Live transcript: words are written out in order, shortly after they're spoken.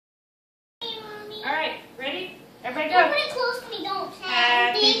go. Don't put it close to me, don't.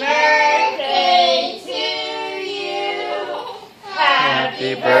 Happy birthday to you.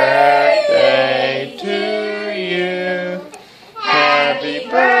 Happy birthday to you. Happy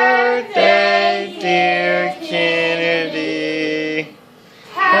birthday, dear Kennedy.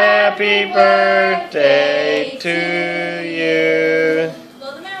 Happy birthday to you.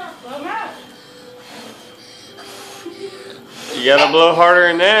 Blow them out. Blow them out. You gotta blow harder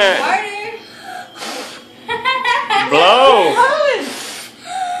than that. Harder. Blow.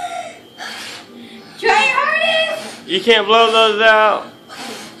 Try your hardest. You can't blow those out.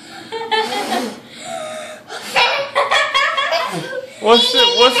 What's the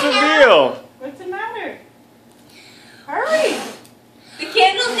deal? What's the matter? Hurry. The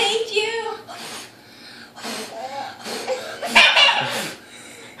candles hate you.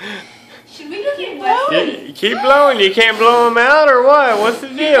 Should we keep blowing? You keep blowing. You can't blow them out or what? What's the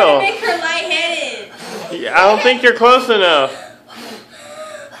You're gonna deal? make her lightheaded. I don't think you're close enough.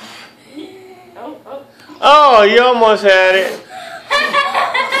 Oh. Oh, you almost had it.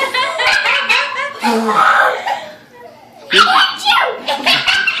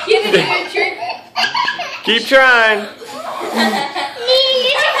 Give it a trick. Keep trying.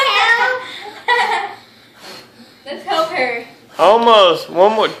 Let's help her. Almost.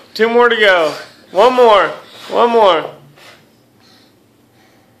 One more. Two more to go. One more. One more.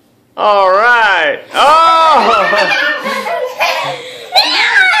 All right. Oh!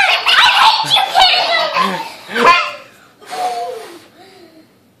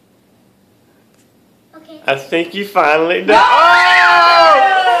 Okay. I think you finally done. Oh!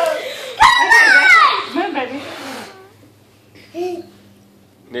 Come on, baby.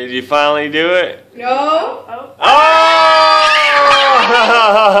 Did you finally do it? No. Oh!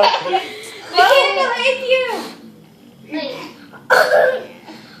 The candle hates you. Wait.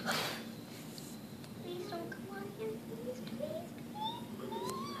 Please don't come on here.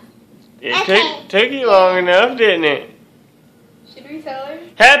 Please. It took you long enough, didn't it? Should we tell her?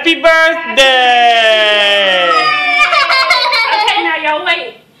 Happy birthday! Okay, now y'all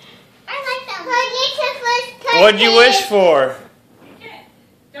wait. I like that one. What'd you wish for?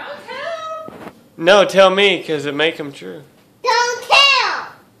 Don't tell. No, tell me, because it make them true.